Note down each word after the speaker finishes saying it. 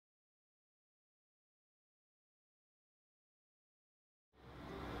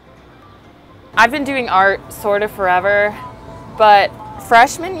I've been doing art sort of forever, but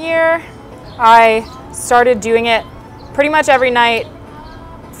freshman year, I started doing it pretty much every night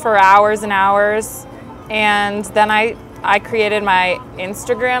for hours and hours. And then I created my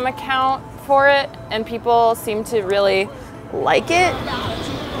Instagram account for it, and people seem to really like it.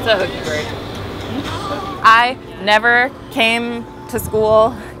 So great. I never came to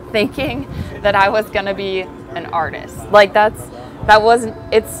school thinking that I was gonna be an artist. Like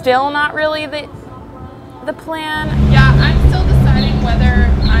it's still not really the plan. Yeah, I'm still deciding whether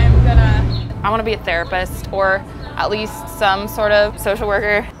I want to be a therapist or at least some sort of social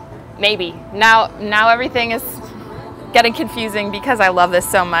worker. Maybe. Now everything is getting confusing because I love this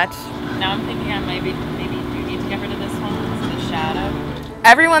so much. Now I'm thinking I maybe do need to get rid of this one because of the shadow.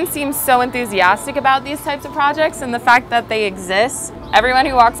 Everyone seems so enthusiastic about these types of projects and the fact that they exist. Everyone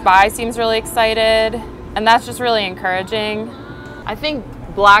who walks by seems really excited, and that's just really encouraging. I think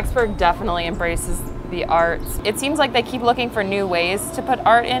Blacksburg definitely embraces the arts. It seems like they keep looking for new ways to put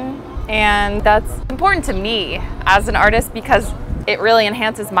art in, and that's important to me as an artist because it really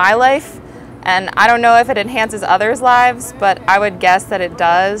enhances my life. And I don't know if it enhances others' lives, but I would guess that it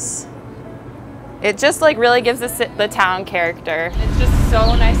does. It just like really gives the town character. It's just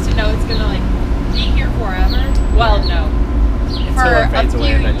so nice to know it's gonna like be here forever. Well, no, for a few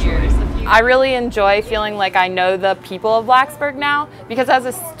years. I really enjoy feeling like I know the people of Blacksburg now, because as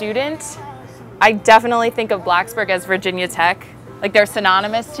a student, I definitely think of Blacksburg as Virginia Tech. Like they're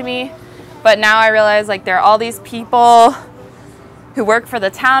synonymous to me, but now I realize like there are all these people who work for the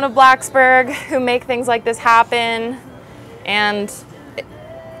town of Blacksburg who make things like this happen. And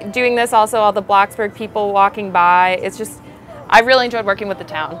doing this, also all the Blacksburg people walking by, it's just, I really enjoyed working with the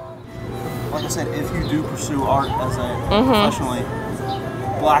town. Like I said, if you do pursue art as a professionally,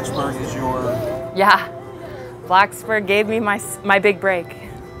 Blacksburg is your... Yeah, Blacksburg gave me my big break.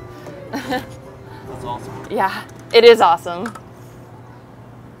 That's awesome. Yeah, it is awesome.